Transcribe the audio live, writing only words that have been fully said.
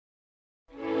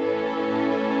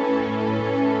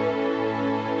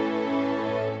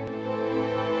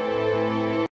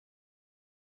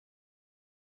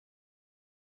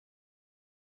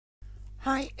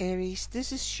Hi Aries,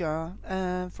 this is Shah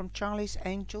from Charlie's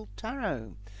Angel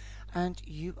Tarot, and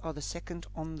you are the second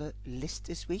on the list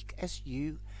this week as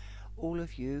all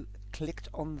of you clicked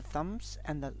on the thumbs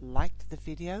and that liked the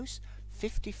videos.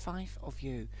 55 of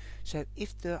you. So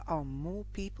if there are more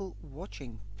people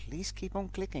watching, please keep on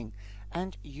clicking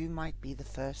and you might be the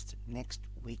first next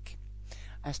week,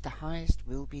 as the highest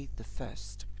will be the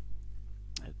first.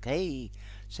 Okay,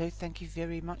 so thank you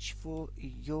very much for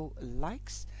your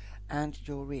likes and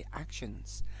your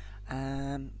reactions,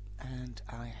 and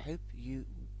I hope you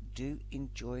do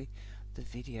enjoy the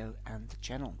video and the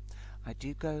channel. I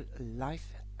do go live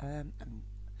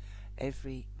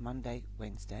every Monday,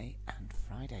 Wednesday and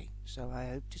Friday, so I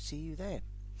hope to see you there.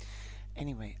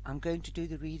 Anyway, I'm going to do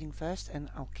the reading first, and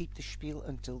I'll keep the spiel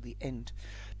until the end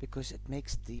because it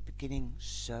makes the beginning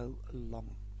so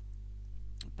long.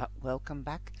 But welcome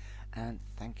back, and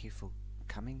thank you for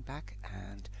coming back,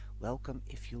 and welcome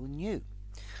if you're new.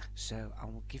 So I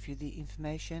will give you the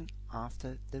information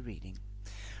after the reading.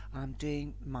 I'm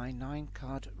doing my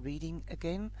 9-card reading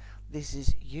again. This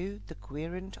is you, the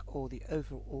querent, or the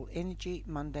overall energy,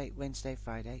 Monday, Wednesday,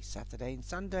 Friday, Saturday and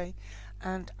Sunday,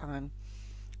 and I'm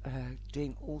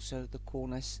doing also the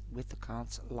corners with the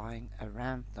cards lying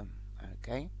around them.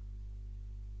 Okay,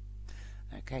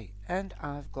 and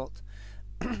I've got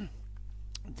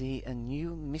the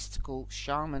new mystical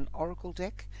shaman oracle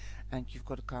deck, and you've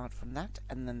got a card from that,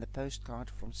 and then the postcard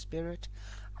from Spirit,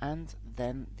 and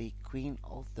then the Queen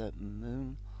of the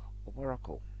Moon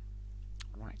oracle.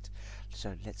 Right,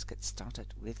 so let's get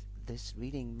started with this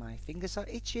reading. My fingers are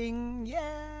itching,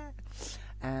 yeah.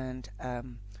 And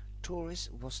Taurus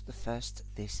was the first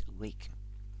this week.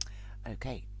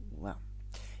 Okay, well,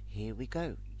 here we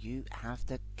go. You have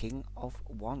the King of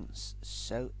Wands,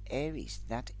 so Aries,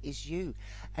 that is you.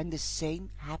 And the same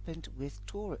happened with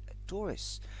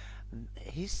Taurus.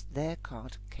 Their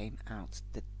card came out,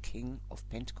 the King of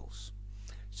Pentacles.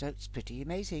 So it's pretty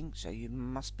amazing. So it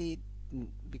must be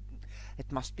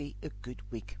a good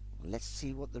week. Let's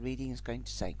see what the reading is going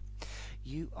to say.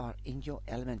 You are in your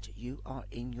element. You are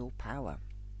in your power.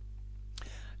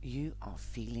 You are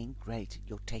feeling great.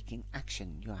 You're taking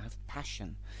action. You have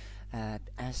passion.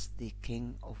 As the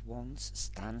King of Wands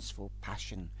stands for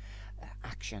passion,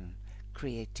 action,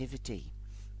 creativity,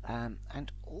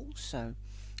 and also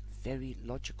very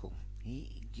logical.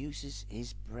 He uses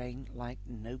his brain like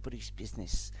nobody's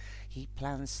business. He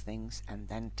plans things and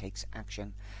then takes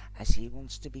action, as he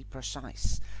wants to be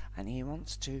precise, and he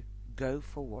wants to go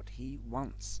for what he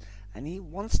wants, and he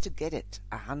wants to get it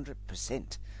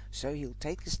 100%. So he'll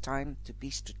take his time to be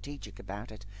strategic about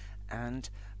it and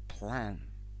plan.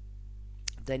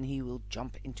 Then he will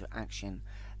jump into action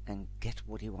and get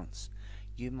what he wants.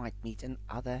 You might meet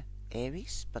another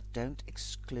Aries, but don't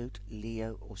exclude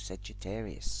Leo or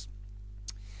Sagittarius.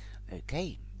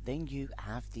 Okay, then you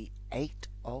have the 8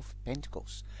 of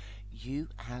Pentacles. You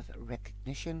have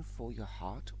recognition for your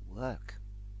hard work.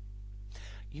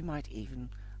 You might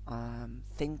even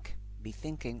be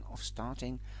thinking of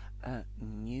starting a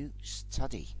new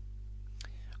study,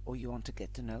 or you want to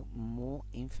get to know more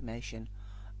information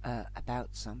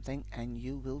about something, and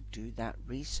you will do that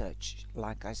research.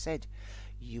 Like I said,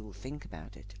 you will think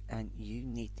about it, and you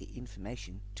need the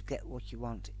information to get what you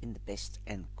want in the best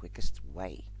and quickest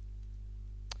way.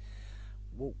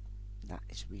 Whoa, that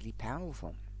is really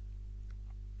powerful.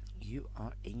 You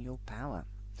are in your power.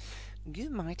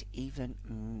 You might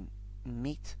even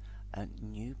meet a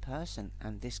new person,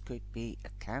 and this could be a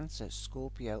Cancer,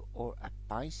 Scorpio, or a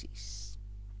Pisces.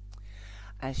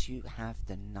 As you have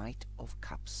the Knight of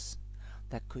Cups,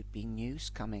 there could be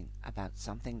news coming about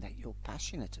something that you're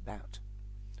passionate about,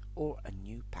 or a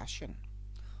new passion,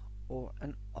 or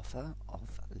an offer of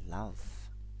love.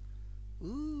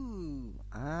 Ooh,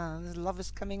 the love is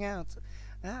coming out.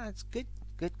 It's good.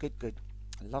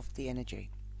 I love the energy.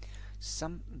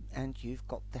 And you've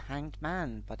got the Hanged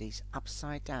Man, but he's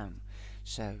upside down.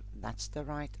 So that's the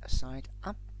right side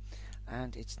up.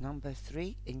 And it's number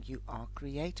 3, and you are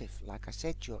creative. Like I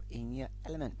said, you're in your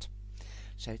element.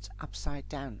 So it's upside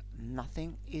down.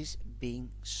 Nothing is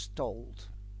being stalled.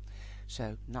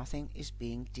 So nothing is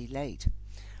being delayed.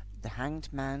 The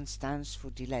Hanged Man stands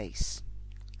for delays,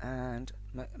 and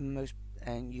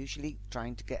usually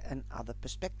trying to get another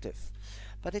perspective.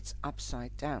 But it's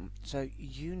upside down. So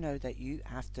you know that you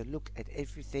have to look at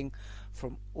everything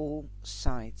from all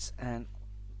sides and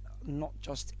not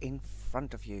just in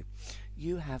front of you.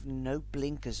 You have no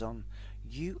blinkers on.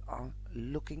 You are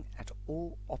looking at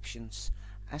all options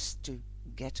as to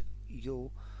get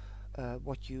your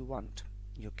what you want.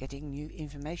 You're getting new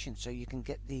information, so you can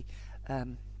get the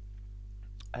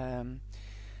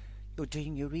You're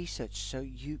doing your research so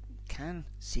you can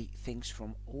see things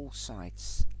from all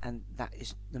sides, and that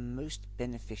is the most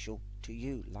beneficial to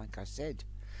you. Like I said,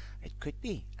 it could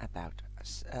be about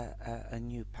a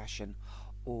new passion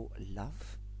or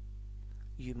love.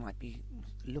 You might be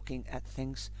looking at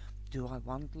things. Do I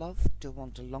want love? Do I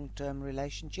want a long-term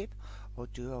relationship? Or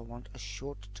do I want a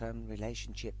short-term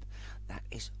relationship that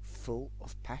is full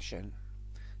of passion?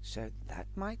 So that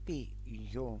might be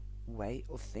your way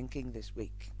of thinking this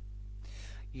week.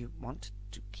 You want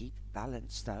to keep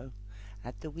balance though.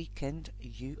 At the weekend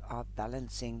you are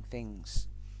balancing things.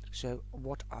 So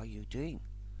what are you doing?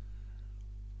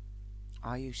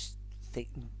 Are you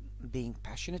being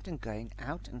passionate and going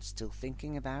out and still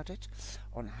thinking about it,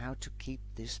 on how to keep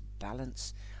this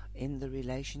balance in the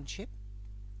relationship?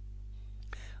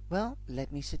 Well,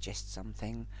 let me suggest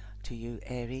something to you,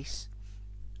 Aries.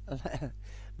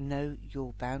 Know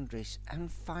your boundaries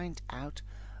and find out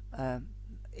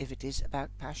if it is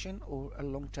about passion or a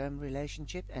long-term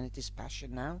relationship, and it is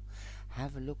passion now.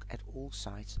 Have a look at all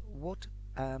sides. What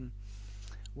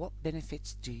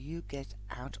benefits do you get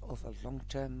out of a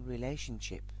long-term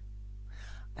relationship?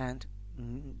 And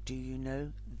do you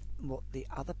know what the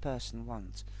other person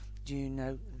wants? Do you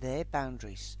know their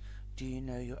boundaries? Do you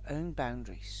know your own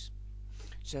boundaries?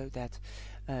 So that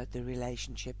the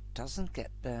relationship doesn't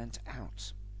get burnt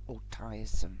out or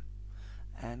tiresome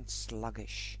and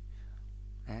sluggish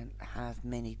and have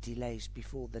many delays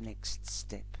before the next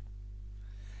step.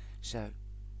 So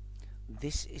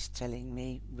this is telling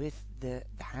me, with the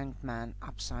Hanged Man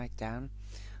upside down,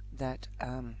 that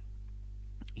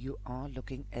you are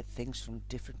looking at things from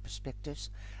different perspectives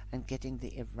and getting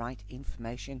the right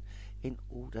information in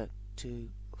order to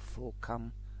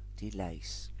overcome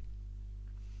delays.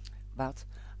 But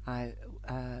I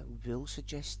will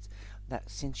suggest that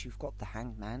since you've got the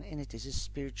Hanged Man and it is a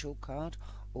spiritual card,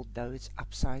 although it's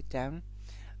upside down,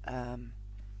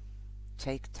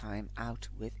 take time out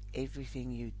with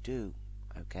everything you do,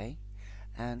 okay,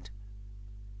 and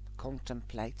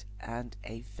contemplate and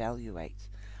evaluate,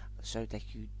 so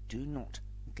that you do not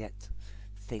get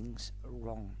things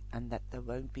wrong and that there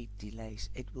won't be delays.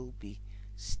 It will be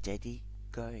steady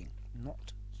going,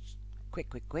 not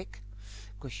quick,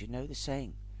 because you know the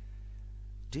saying,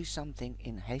 do something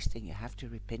in haste and you have to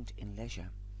repent in leisure.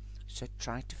 So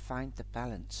try to find the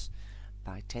balance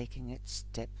by taking it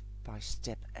step by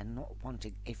step and not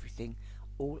wanting everything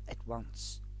all at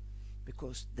once,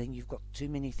 because then you've got too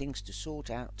many things to sort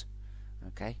out,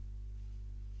 okay,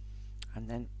 and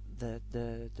then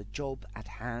the job at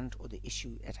hand or the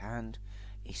issue at hand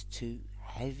is too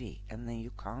heavy, and then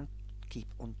you can't keep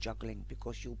on juggling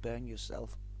because you'll burn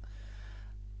yourself.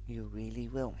 You really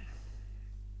will.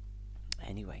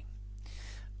 Anyway,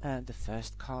 the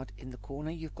first card in the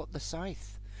corner, you've got the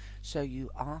Scythe. So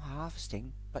you are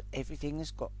harvesting, but everything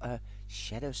has got a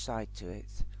shadow side to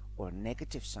it, or a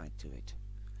negative side to it,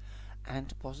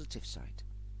 and a positive side.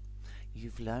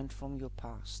 You've learned from your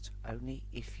past only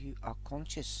if you are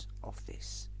conscious of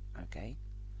this, okay?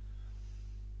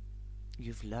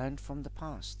 You've learned from the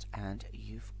past and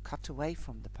you've cut away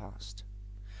from the past.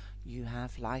 You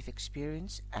have life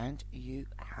experience and you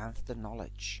have the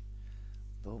knowledge.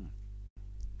 Boom.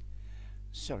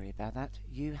 Sorry about that.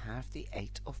 You have the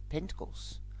 8 of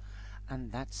Pentacles,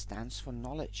 and that stands for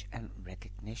knowledge and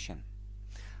recognition.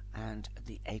 And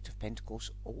the 8 of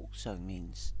Pentacles also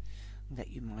means that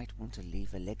you might want to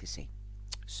leave a legacy.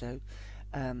 So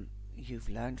you've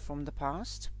learned from the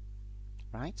past,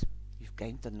 right? You've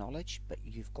gained the knowledge, but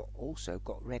you've also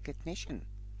got recognition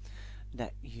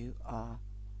that you are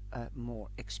more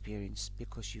experienced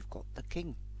because you've got the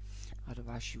King.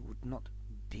 Otherwise you would not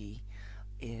be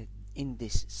in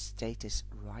this status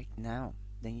right now.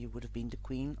 Then you would have been the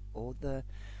Queen or the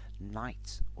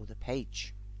Knight or the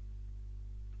Page.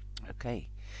 Okay,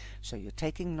 so you're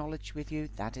taking knowledge with you.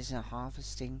 That is a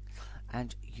harvesting,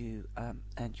 and you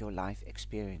and your life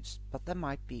experience. But there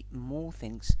might be more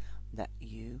things that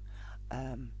you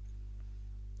are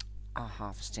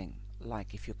harvesting.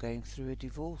 Like if you're going through a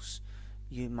divorce,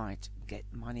 you might get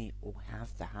money or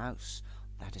have the house.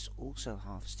 That is also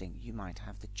harvesting. You might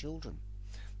have the children.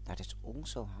 That is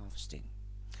also harvesting.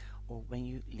 Or when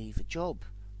you leave a job,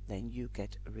 then you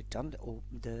get a redundant, or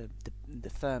the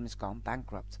firm has gone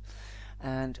bankrupt,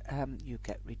 and you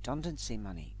get redundancy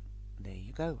money. There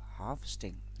you go,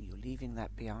 harvesting. You're leaving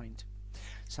that behind.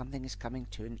 Something is coming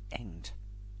to an end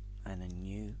and a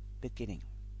new beginning.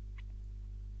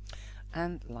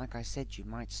 And like I said, you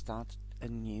might start a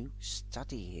new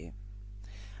study here,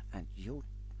 and you're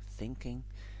thinking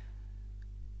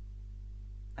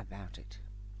about it.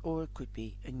 Or it could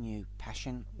be a new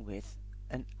passion with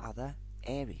another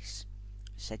Aries.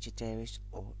 Sagittarius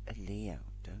or a Leo.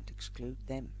 Don't exclude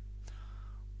them.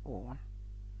 Or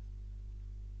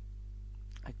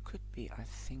it could be, I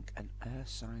think, an earth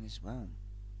sign as well,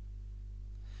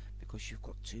 because you've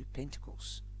got 2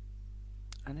 pentacles.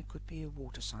 And it could be a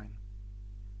water sign,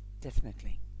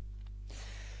 definitely.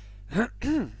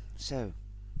 So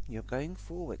you're going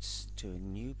forwards to a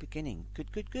new beginning.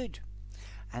 Good, good, good.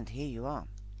 And here you are.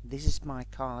 This is my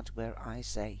card where I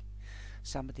say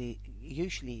somebody,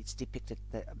 usually it's depicted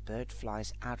that a bird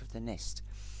flies out of the nest,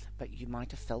 but you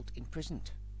might have felt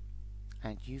imprisoned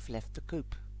and you've left the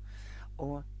coop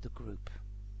or the group,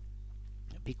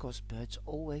 because birds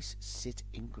always sit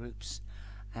in groups.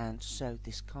 And so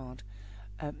this card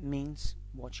means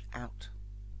watch out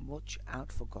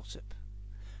for gossip.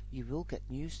 You will get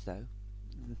news though.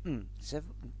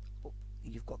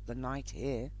 You've got the Knight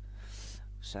here,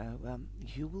 so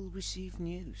you will receive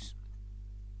news,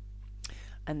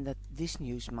 and that this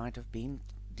news might have been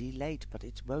delayed, but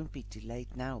it won't be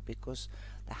delayed now because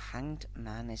the Hanged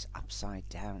Man is upside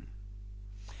down.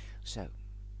 So,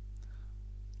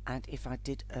 and if I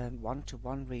did a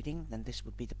one-to-one reading, then this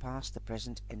would be the past, the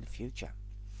present and the future.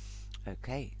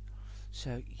 Okay,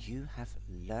 so you have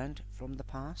learned from the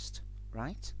past,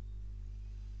 right?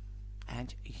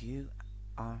 And you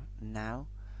are now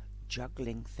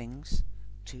juggling things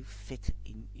to fit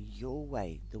in your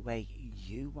way, the way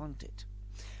you want it.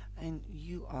 And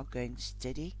you are going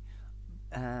steady,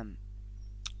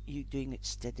 you're doing it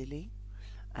steadily,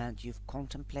 and you've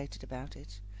contemplated about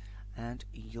it, and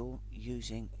you're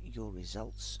using your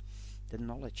results, the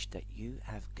knowledge that you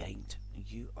have gained,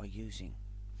 you are using.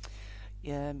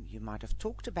 You might have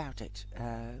talked about it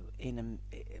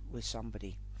with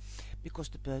somebody, because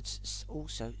the birds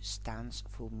also stands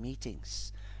for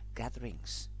meetings,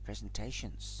 gatherings,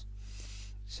 presentations,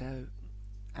 so,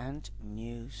 and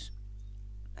news.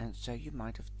 And so you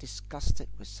might have discussed it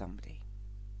with somebody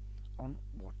on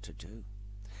what to do,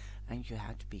 and you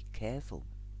had to be careful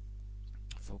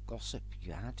for gossip.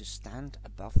 You had to stand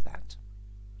above that,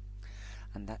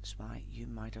 and that's why you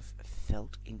might have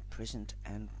felt imprisoned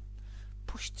and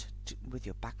pushed with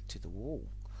your back to the wall.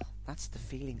 That's the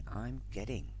feeling I'm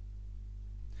getting.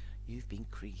 You've been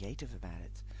creative about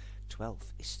it. 12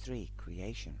 is 3,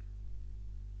 creation.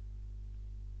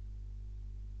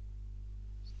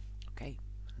 Okay,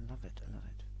 I love it, I love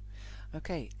it.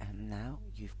 Okay, and now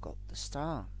you've got the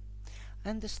Star.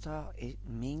 And the Star, it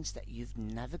means that you've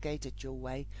navigated your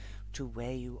way to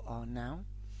where you are now,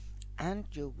 and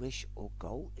your wish or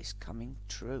goal is coming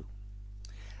true.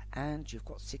 And you've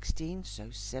got 16, so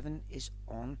 7 is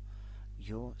on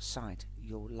your side,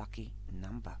 your lucky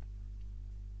number.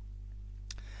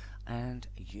 And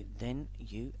then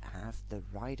you have the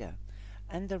Rider,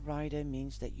 and the Rider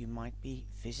means that you might be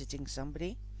visiting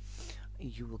somebody.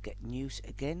 You will get news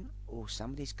again, or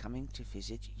somebody's coming to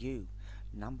visit you.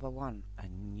 Number 1, a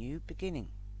new beginning.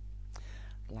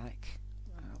 Like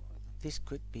this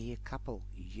could be a couple,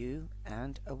 you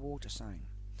and a water sign.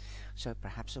 So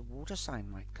perhaps a water sign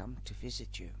might come to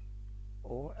visit you,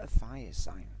 or a fire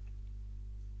sign.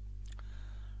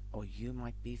 Or you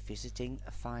might be visiting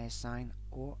a fire sign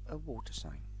or a water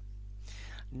sign.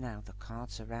 Now the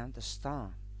cards around the Star.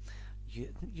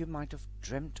 You might have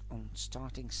dreamt on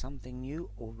starting something new,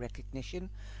 or recognition,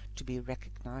 to be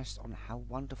recognized on how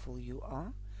wonderful you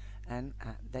are, and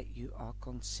that you are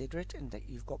considerate, and that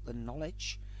you've got the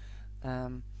knowledge,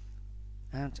 and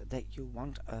that you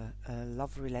want a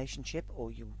love relationship, or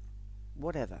you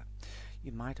whatever.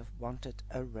 You might have wanted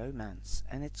a romance,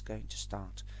 and it's going to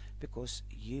start because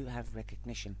you have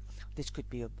recognition. This could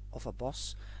be of a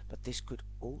boss, but this could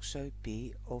also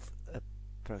be of a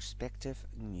prospective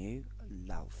new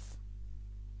love.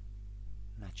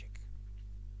 Magic.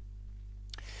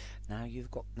 Now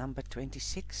you've got number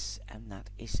 26, and that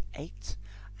is 8,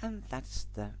 and that's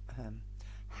the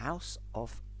House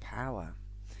of Power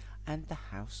and the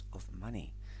House of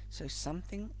Money. So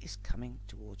something is coming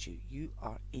towards you. You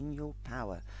are in your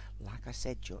power. Like I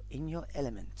said, you're in your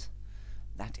element.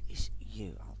 That is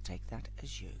you. I'll take that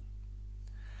as you.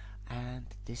 And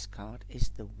this card is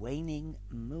the Waning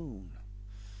Moon.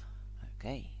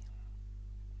 Okay.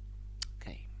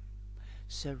 Okay.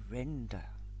 Surrender.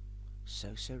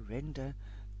 So surrender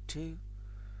to...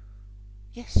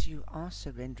 Yes, you are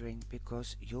surrendering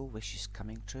because your wish is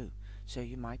coming true. So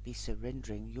you might be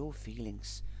surrendering your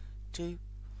feelings to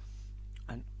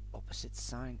an opposite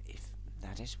sign if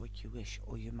that is what you wish.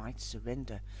 Or you might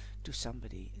surrender to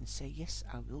somebody and say, yes,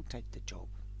 I will take the job.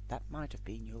 That might have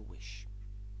been your wish.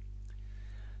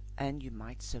 And you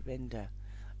might surrender,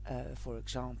 for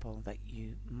example, that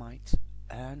you might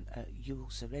earn, you will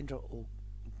surrender or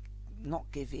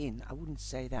not give in. I wouldn't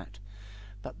say that,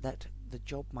 but that the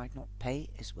job might not pay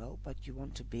as well, but you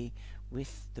want to be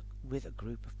with a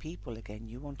group of people again.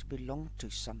 You want to belong to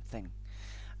something,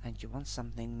 and you want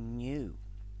something new.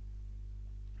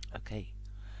 Okay,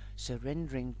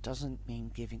 surrendering doesn't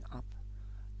mean giving up.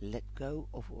 Let go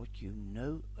of what you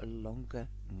no longer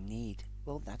need.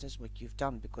 Well, that is what you've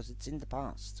done because it's in the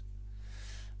past.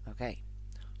 Okay,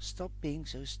 stop being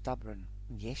so stubborn.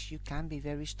 Yes, you can be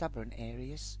very stubborn,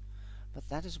 Aries, but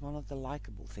that is one of the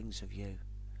likable things of you.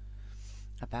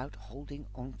 About holding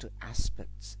on to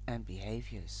aspects and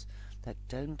behaviors that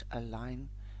don't align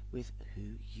with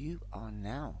who you are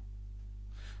now.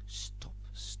 Stop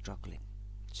struggling.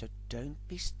 So don't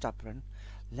be stubborn.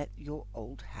 Let your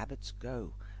old habits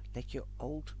go. Let your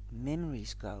old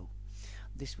memories go.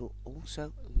 This will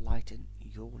also lighten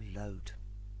your load.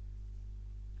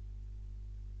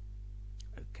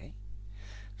 Okay?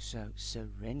 So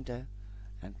surrender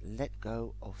and let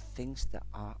go of things that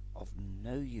are of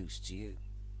no use to you.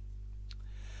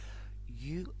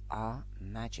 You are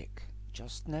magic.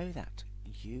 Just know that.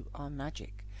 You are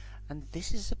magic. And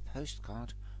this is a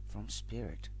postcard from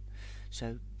Spirit.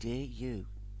 So dear you,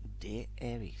 dear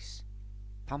Aries,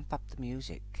 pump up the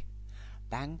music,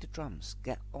 bang the drums,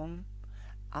 get on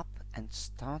up and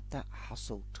start that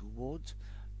hustle towards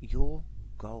your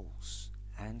goals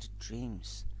and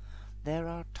dreams. There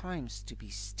are times to be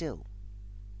still,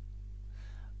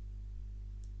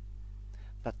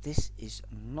 but this is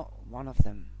not one of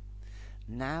them.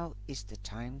 Now is the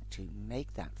time to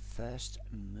make that first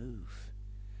move.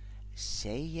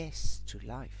 Say yes to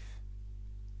life.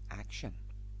 Action.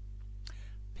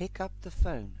 Pick up the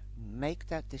phone. Make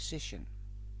that decision.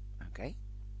 Okay?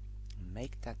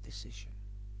 Make that decision.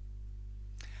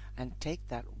 And take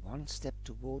that one step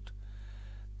toward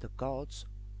the gods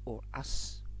or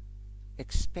us.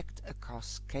 Expect a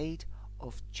cascade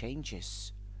of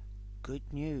changes, good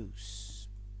news,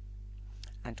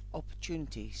 and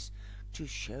opportunities to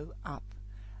show up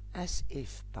as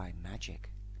if by magic.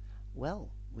 Well,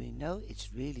 we know it's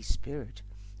really Spirit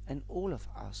and all of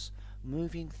us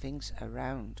moving things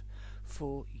around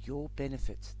for your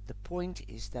benefit. The point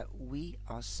is that we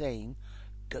are saying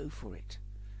go for it.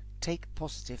 Take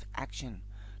positive action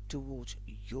towards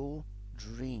your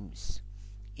dreams,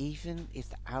 even if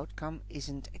the outcome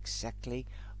isn't exactly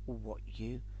what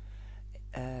you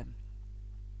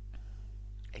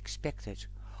expected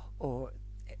or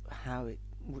how it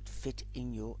would fit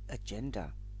in your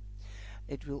agenda.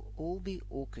 It will all be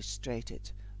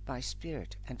orchestrated by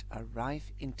Spirit and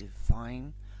arrive in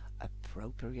divine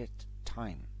appropriate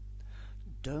time.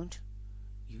 Don't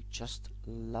you just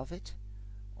love it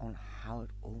on how it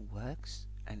all works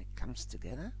and it comes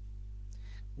together?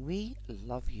 We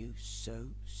love you so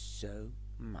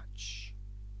much.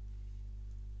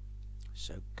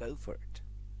 So go for it.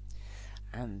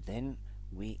 And then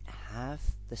we have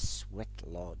the sweat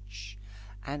lodge.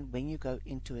 And when you go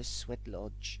into a sweat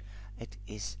lodge, it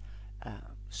is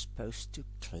supposed to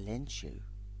cleanse you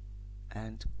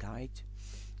and guide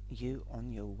you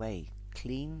on your way,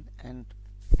 clean and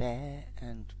fair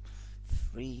and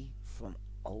free from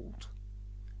old,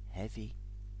 heavy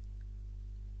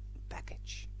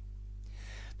baggage.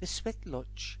 The sweat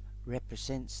lodge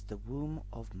represents the womb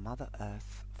of Mother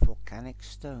Earth. Volcanic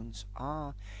stones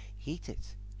are heated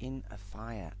in a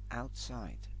fire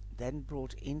outside, then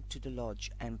brought into the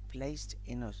lodge and placed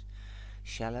in a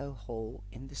shallow hole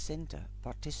in the center.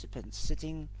 Participants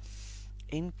sitting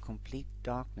in complete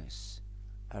darkness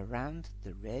around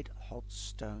the red hot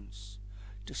stones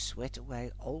to sweat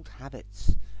away old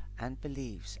habits and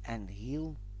beliefs and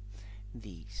heal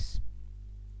these.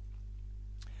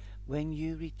 When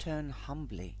you return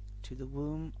humbly to the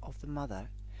womb of the mother,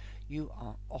 you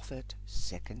are offered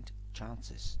second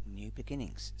chances, new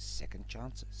beginnings, second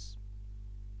chances.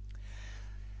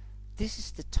 This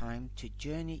is the time to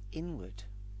journey inward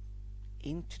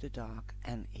into the dark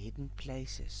and hidden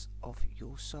places of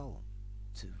your soul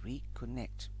to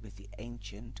reconnect with the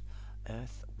ancient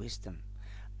earth wisdom.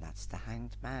 That's the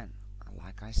Hanged Man.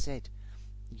 Like I said,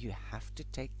 you have to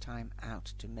take time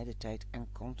out to meditate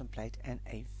and contemplate and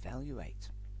evaluate.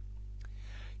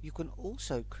 You can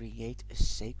also create a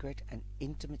sacred and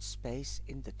intimate space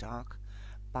in the dark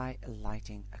by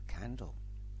lighting a candle.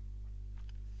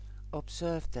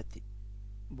 Observe that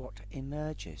what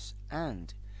emerges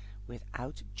and,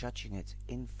 without judging it,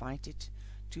 invite it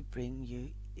to bring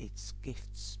you its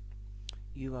gifts.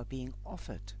 You are being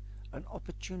offered an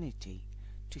opportunity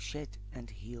to shed and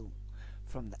heal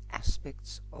from the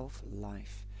aspects of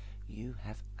life you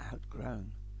have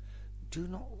outgrown. Do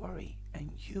not worry,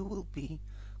 and you will be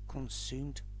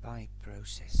consumed by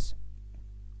process,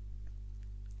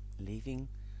 leaving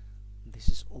This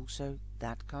is also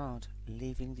that card,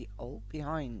 leaving the old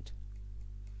behind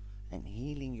and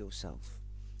healing yourself.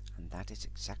 And that is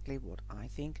exactly what I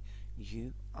think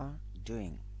you are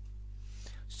doing.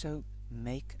 So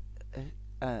make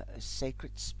a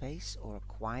sacred space or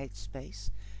a quiet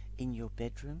space in your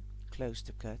bedroom, close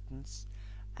the curtains,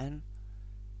 and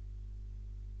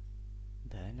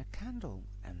burn a candle,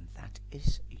 and that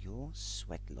is your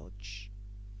sweat lodge.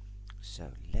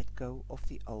 So let go of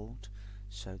the old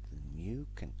so the new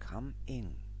can come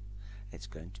in. It's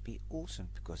going to be awesome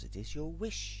because it is your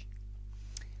wish.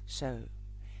 So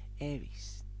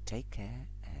Aries, take care,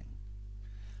 and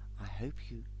I hope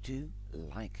you do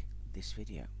like this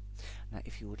video. Now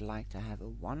if you would like to have a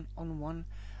one-on-one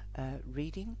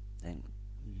reading, then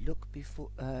look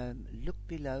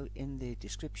below in the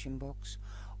description box,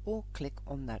 or click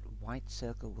on that white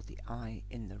circle with the eye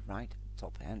in the right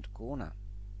top hand corner,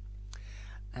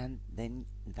 and then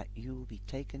that you will be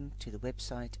taken to the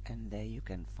website, and there you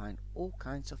can find all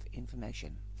kinds of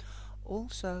information.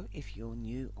 Also, if you're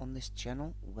new on this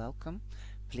channel, welcome.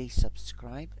 Please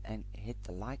subscribe and hit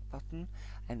the like button,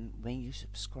 and when you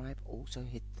subscribe also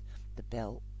hit the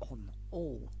bell on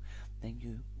all, then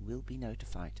you will be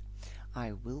notified.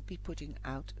 I will be putting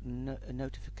out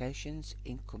notifications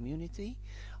in community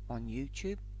on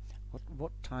YouTube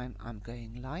what time I'm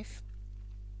going live,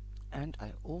 and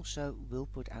I also will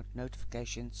put out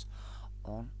notifications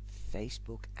on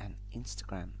Facebook and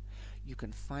Instagram. You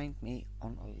can find me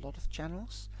on a lot of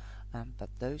channels, but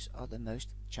those are the most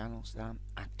channels that I'm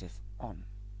active on.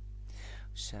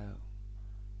 So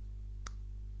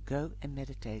go and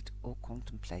meditate or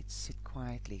contemplate, sit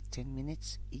quietly 10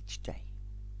 minutes each day,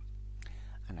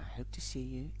 and I hope to see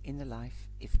you in the live,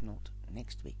 if not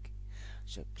next week.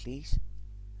 So please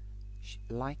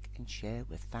like and share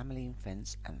with family and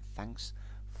friends, and thanks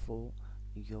for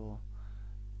your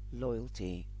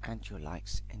loyalty and your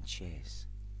likes and shares.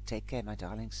 Take care, my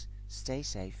darlings, stay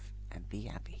safe and be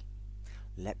happy.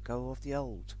 Let go of the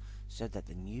old so that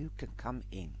the new can come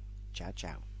in. Ciao,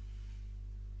 ciao.